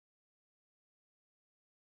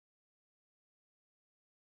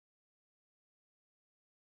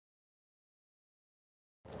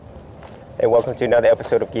and welcome to another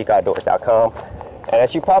episode of GeekOutdoors.com. And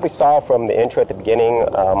as you probably saw from the intro at the beginning,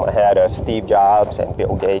 I had Steve Jobs and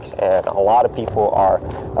Bill Gates, and a lot of people are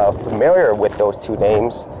familiar with those two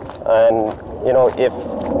names. And you know, if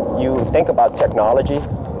you think about technology,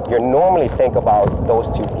 you normally think about those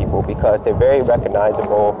two people because they're very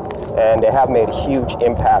recognizable and they have made a huge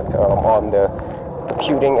impact on the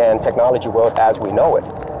computing and technology world as we know it.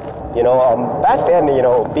 You know, back then, you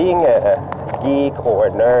know, being a geek or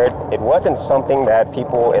a nerd, it wasn't something that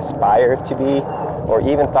people aspired to be or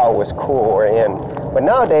even thought was cool or in. But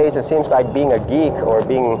nowadays, it seems like being a geek or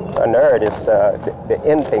being a nerd is the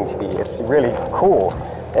in thing to be. It's really cool.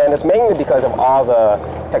 And it's mainly because of all the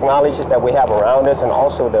technologies that we have around us and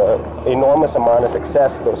also the enormous amount of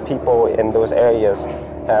success those people in those areas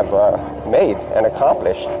have made and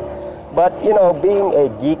accomplished. But, you know, being a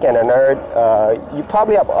geek and a nerd, you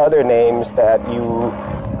probably have other names that you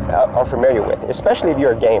are familiar with, especially if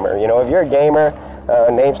you're a gamer. You know, if you're a gamer,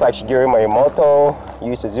 names like Shigeru Miyamoto,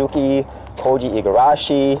 Yu Suzuki, Koji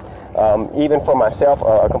Igarashi, even for myself,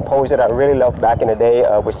 a composer that I really loved back in the day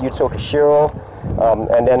was Yutsuo Koshiro.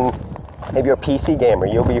 And then if you're a PC gamer,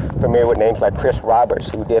 you'll be familiar with names like Chris Roberts,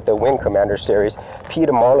 who did the Wing Commander series,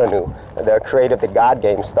 Peter Molyneux, the creator of the God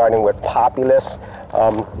games, starting with Populous,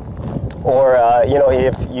 or you know,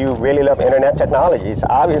 if you really love internet technologies,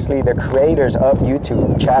 obviously the creators of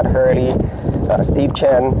YouTube, Chad Hurley, Steve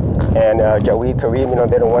Chen, and Jawed Karim, you know,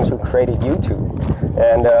 they're the ones who created YouTube.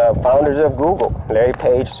 And founders of Google, Larry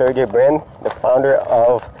Page, Sergey Brin, the founder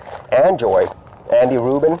of Android, Andy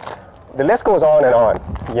Rubin. The list goes on and on,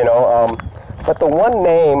 you know. But the one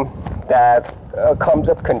name that comes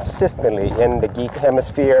up consistently in the geek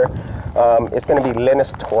hemisphere is going to be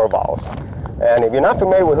Linus Torvalds. And if you're not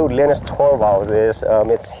familiar with who Linus Torvalds is,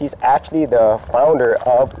 he's actually the founder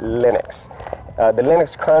of Linux, the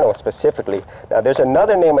Linux kernel specifically. Now, there's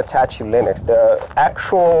another name attached to Linux. The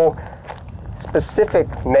actual specific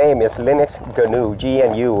name is Linux GNU,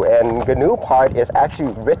 G-N-U, and GNU part is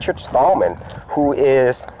actually Richard Stallman, who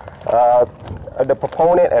is the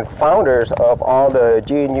proponent and founders of all the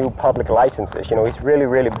GNU public licenses. You know, he's really,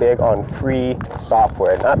 really big on free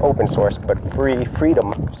software, not open source, but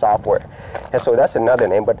freedom software. And so that's another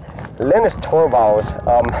name. But Linus Torvalds,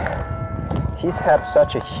 he's had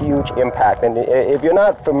such a huge impact. And if you're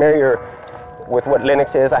not familiar with what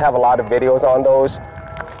Linux is, I have a lot of videos on those.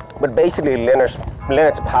 But basically,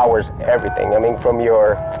 Linux powers everything. I mean, from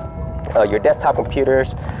your desktop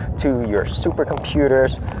computers to your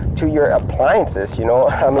supercomputers to your appliances, you know,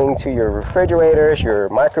 I mean, to your refrigerators, your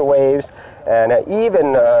microwaves, and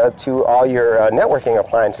even to all your networking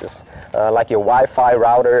appliances, like your Wi-Fi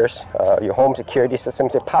routers, your home security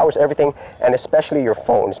systems. It powers everything, and especially your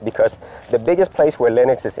phones, because the biggest place where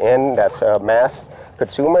Linux is in, that's mass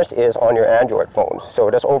consumers, is on your Android phones. So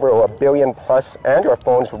there's over 1 billion plus Android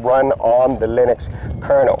phones run on the Linux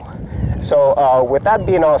kernel. So with that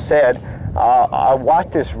being all said, I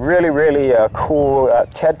watched this really cool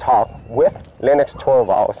TED Talk with Linus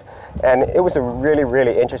Torvalds, and it was a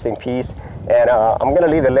really interesting piece. And I'm going to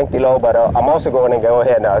leave the link below, but I'm also going to go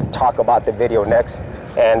ahead and talk about the video next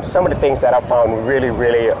and some of the things that I found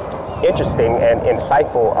really interesting and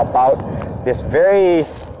insightful about this very,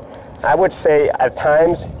 I would say at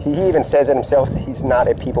times, he even says it himself, he's not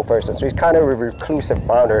a people person. So he's kind of a reclusive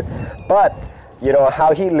founder, but you know,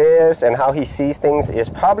 how he lives and how he sees things is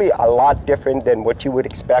probably a lot different than what you would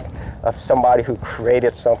expect of somebody who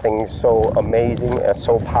created something so amazing and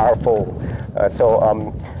so powerful. So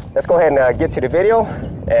let's go ahead and get to the video,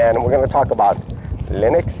 and we're going to talk about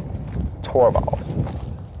Linus Torvalds.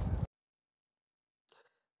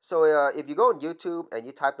 So if you go on YouTube and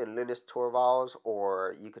you type in Linus Torvalds,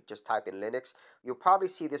 or you could just type in Linux, you'll probably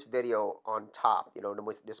see this video on top, you know,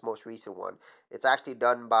 this most recent one. It's actually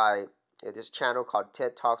done by this channel called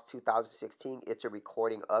TED Talks 2016. It's a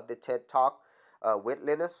recording of the TED Talk with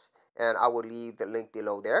Linus, and I will leave the link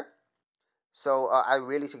below there. So I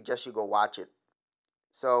really suggest you go watch it.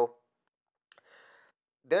 So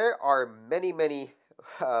there are many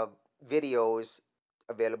videos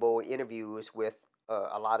available, interviews with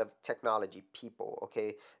a lot of technology people.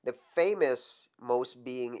 Okay, the famous most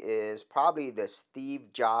being is probably the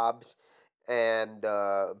Steve Jobs and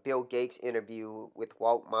Bill Gates interview with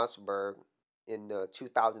Walt Mossberg in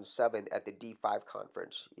 2007 at the D5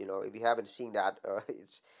 conference. You know, if you haven't seen that,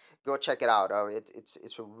 go check it out.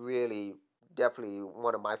 It's a really definitely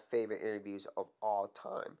one of my favorite interviews of all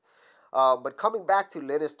time. But coming back to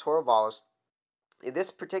Linus Torvalds, in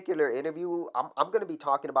this particular interview, I'm going to be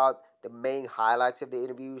talking about the main highlights of the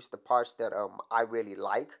interviews, the parts that I really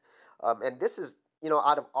like. And this is, you know,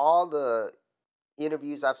 out of all the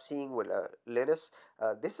interviews I've seen with Linus,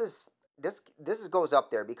 this is this goes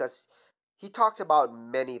up there because he talks about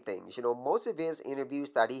many things. Most of his interviews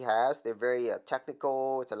that he has, they're very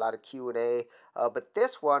technical. It's a lot of Q&A. But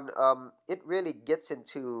this one, it really gets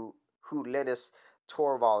into who Linus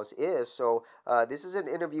Torvalds is. So this is an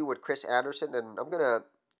interview with Chris Anderson, and I'm gonna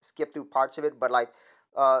skip through parts of it. But like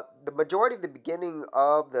the majority of the beginning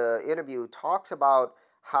of the interview talks about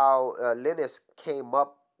how Linus came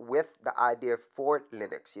up with the idea for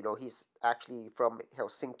Linux. He's actually from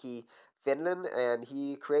Helsinki, Finland, and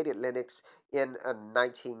he created Linux in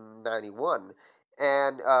 1991.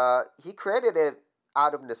 And he created it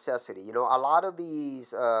out of necessity. A lot of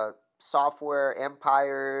these software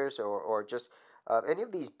empires or just any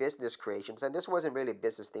of these business creations, and this wasn't really a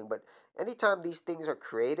business thing, but anytime these things are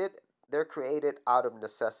created, they're created out of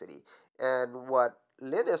necessity. And what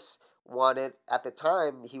Linus wanted at the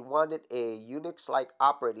time, he wanted a Unix-like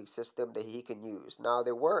operating system that he can use. Now,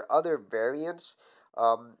 there were other variants,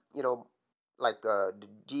 like the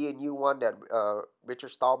GNU one that Richard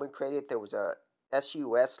Stallman created. There was a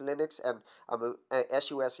SUS Linux and a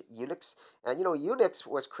SUS Unix. And Unix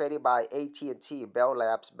was created by AT&T Bell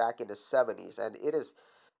Labs back in the 70s, and it is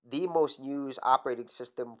the most used operating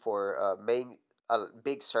system for main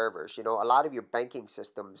big servers. A lot of your banking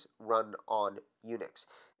systems run on Unix.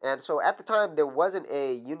 And so at the time, there wasn't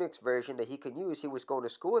a Unix version that he could use. He was going to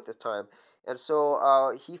school at this time. And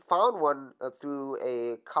so he found one through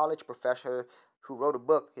a college professor who wrote a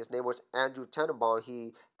book. His name was Andrew Tenenbaum.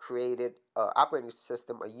 He created an operating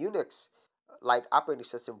system, a Unix like operating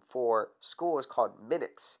system for schools called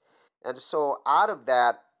Minix. And so out of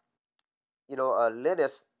that,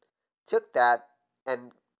 Linus took that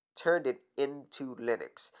and turned it into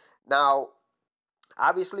Linux. Now,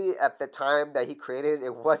 obviously, at the time that he created it,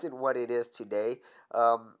 it wasn't what it is today.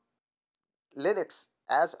 Linux,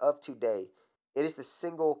 as of today, it is the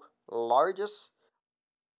single largest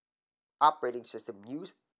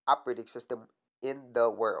used operating system in the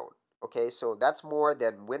world. Okay, so that's more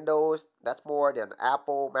than Windows, that's more than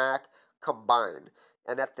Apple, Mac combined.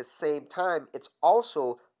 And at the same time, it's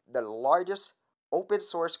also the largest open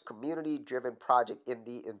source community driven project in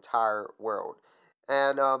the entire world.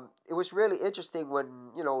 And it was really interesting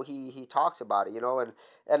when he talks about it,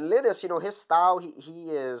 and Linus, his style,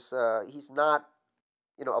 he's not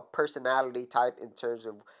a personality type in terms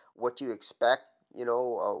of what you expect.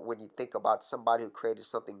 When you think about somebody who created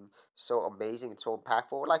something so amazing and so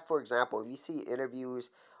impactful. Like, for example, if you see interviews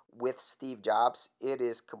with Steve Jobs, it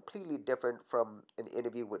is completely different from an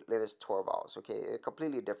interview with Linus Torvalds. Okay,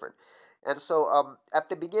 completely different. And so at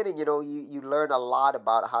the beginning, you learn a lot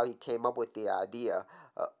about how he came up with the idea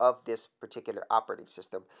of this particular operating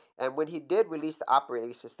system. And when he did release the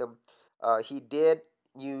operating system, he did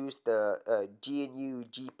use the GNU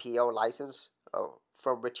GPO license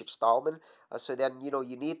from Richard Stallman. So then,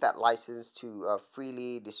 you need that license to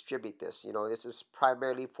freely distribute this. This is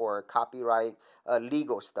primarily for copyright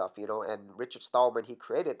legal stuff, and Richard Stallman, he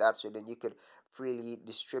created that so then you could freely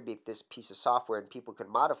distribute this piece of software and people can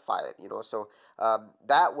modify it, So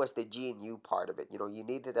that was the GNU part of it. You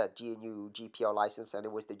needed that GNU GPO license, and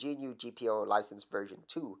it was the GNU GPO license version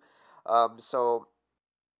 2. So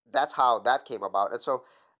that's how that came about. And so,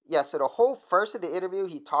 yeah, so the whole first of the interview,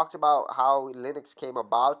 he talks about how Linux came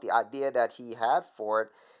about, the idea that he had for it.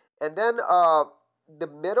 And then the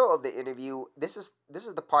middle of the interview, this is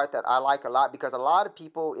the part that I like a lot because a lot of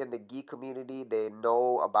people in the geek community, they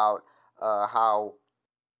know about how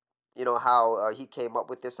he came up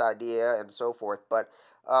with this idea and so forth. But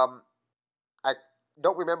um, I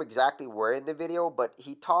don't remember exactly where in the video, but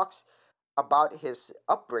he talks about his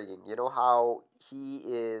upbringing, how he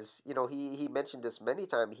is, he mentioned this many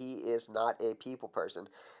times, he is not a people person.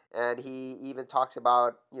 And he even talks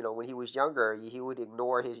about, when he was younger, he would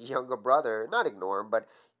ignore his younger brother, not ignore him, but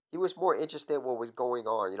he was more interested in what was going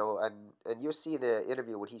on, and you'll see in the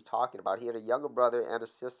interview what he's talking about. He had a younger brother and a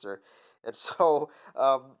sister. And so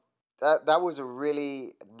that was a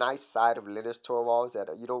really nice side of Linus Torvalds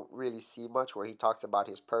that you don't really see much, where he talks about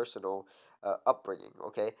his personal upbringing.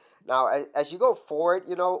 Okay, now as you go forward,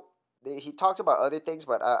 he talks about other things,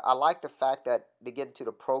 but I like the fact that they get into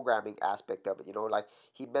the programming aspect of it. Like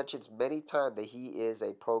he mentions many times that he is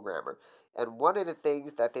a programmer, and one of the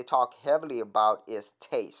things that they talk heavily about is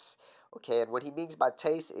taste. Okay, and what he means by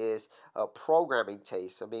taste is programming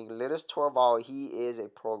taste. I mean, Linus Torvald, he is a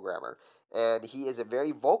programmer, and he is a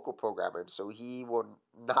very vocal programmer, so he will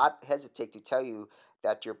not hesitate to tell you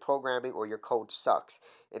that your programming or your code sucks.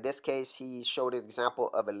 In this case, he showed an example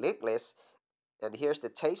of a linked list, and here's the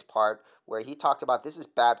taste part, where he talked about this is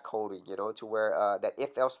bad coding, to where that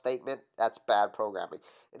if-else statement, that's bad programming.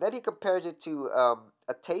 And then he compares it to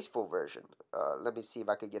a tasteful version. Let me see if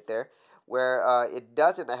I could get there, where it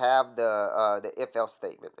doesn't have the if-else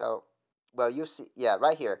statement. Oh, well, you see, yeah,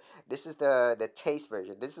 right here. This is the taste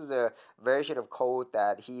version. This is a version of code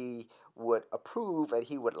that he would approve and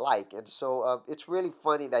he would like. And so it's really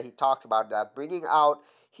funny that he talked about that, bringing out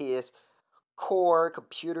his core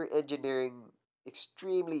computer engineering,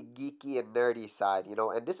 extremely geeky and nerdy side,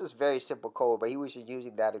 and this is very simple code, but he was just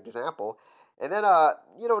using that example. And then,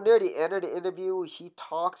 near the end of the interview, he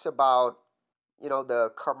talks about, the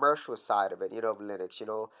commercial side of it, of Linux,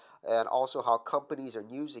 and also how companies are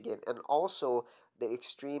using it, and also the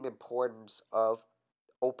extreme importance of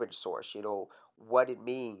open source, what it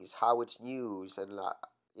means, how it's used, and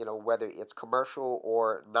whether it's commercial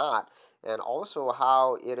or not, and also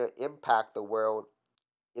how it'll impact the world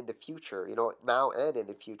in the future, now and in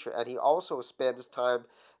the future. And he also spends time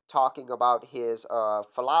talking about his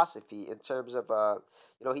philosophy in terms of,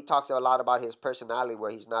 he talks a lot about his personality,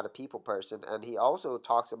 where he's not a people person, and he also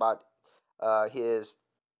talks about his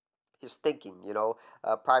thinking,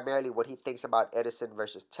 primarily what he thinks about Edison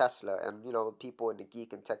versus Tesla. And, people in the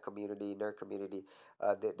geek and tech community, nerd community,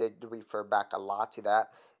 they do refer back a lot to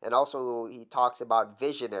that. And also, he talks about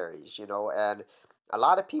visionaries, and a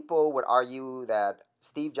lot of people would argue that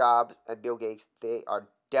Steve Jobs and Bill Gates, they are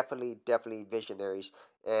definitely visionaries.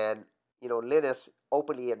 And, Linus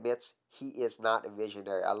openly admits he is not a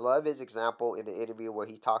visionary. I love his example in the interview where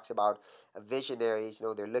he talks about visionaries,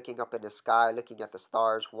 they're looking up in the sky, looking at the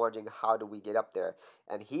stars, wondering how do we get up there.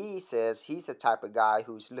 And he says he's the type of guy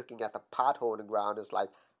who's looking at the pothole in the ground, is like,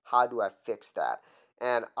 how do I fix that?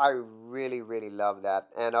 And I really love that.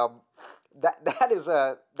 And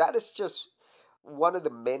that is just one of the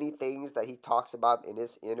many things that he talks about in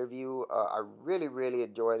this interview. I really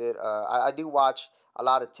enjoyed it. I do watch a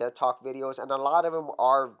lot of TED Talk videos, and a lot of them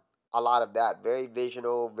are a lot of that, very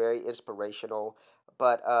visional, very inspirational.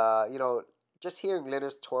 But just hearing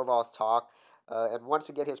Linus Torvalds talk, and once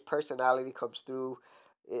again his personality comes through,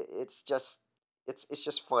 it's just it's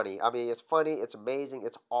just funny. I mean, it's funny, it's amazing,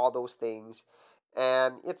 it's all those things.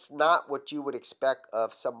 And it's not what you would expect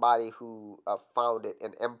of somebody who founded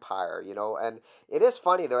an empire, And it is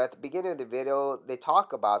funny though. At the beginning of the video, they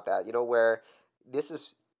talk about that, where this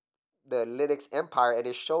is the Linux empire, and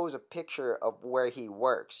it shows a picture of where he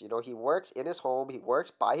works. He works in his home, he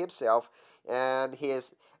works by himself, and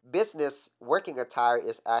his business working attire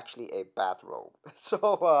is actually a bathrobe.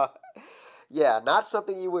 So, yeah, not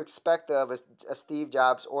something you would expect of a Steve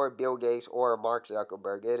Jobs or a Bill Gates or a Mark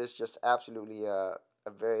Zuckerberg. It is just absolutely a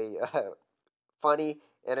very funny,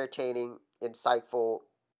 entertaining, insightful,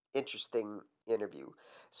 interesting interview.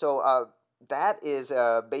 So, that is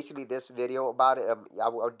basically this video about it. I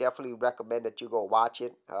would definitely recommend that you go watch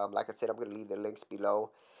it. Like I said, I'm going to leave the links below.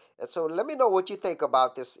 And so let me know what you think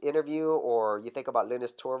about this interview, or you think about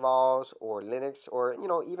Linus Torvalds or Linux, or,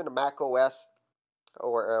 even a Mac OS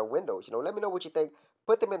or Windows. Let me know what you think.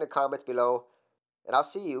 Put them in the comments below, and I'll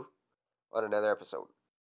see you on another episode.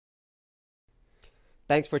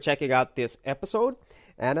 Thanks for checking out this episode.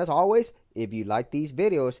 And as always, if you like these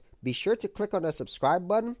videos, be sure to click on the subscribe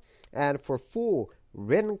button. And for full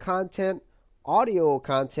written content, audio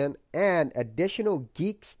content, and additional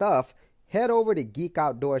geek stuff, head over to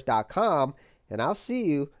geekoutdoors.com, and I'll see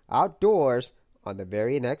you outdoors on the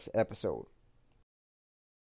very next episode.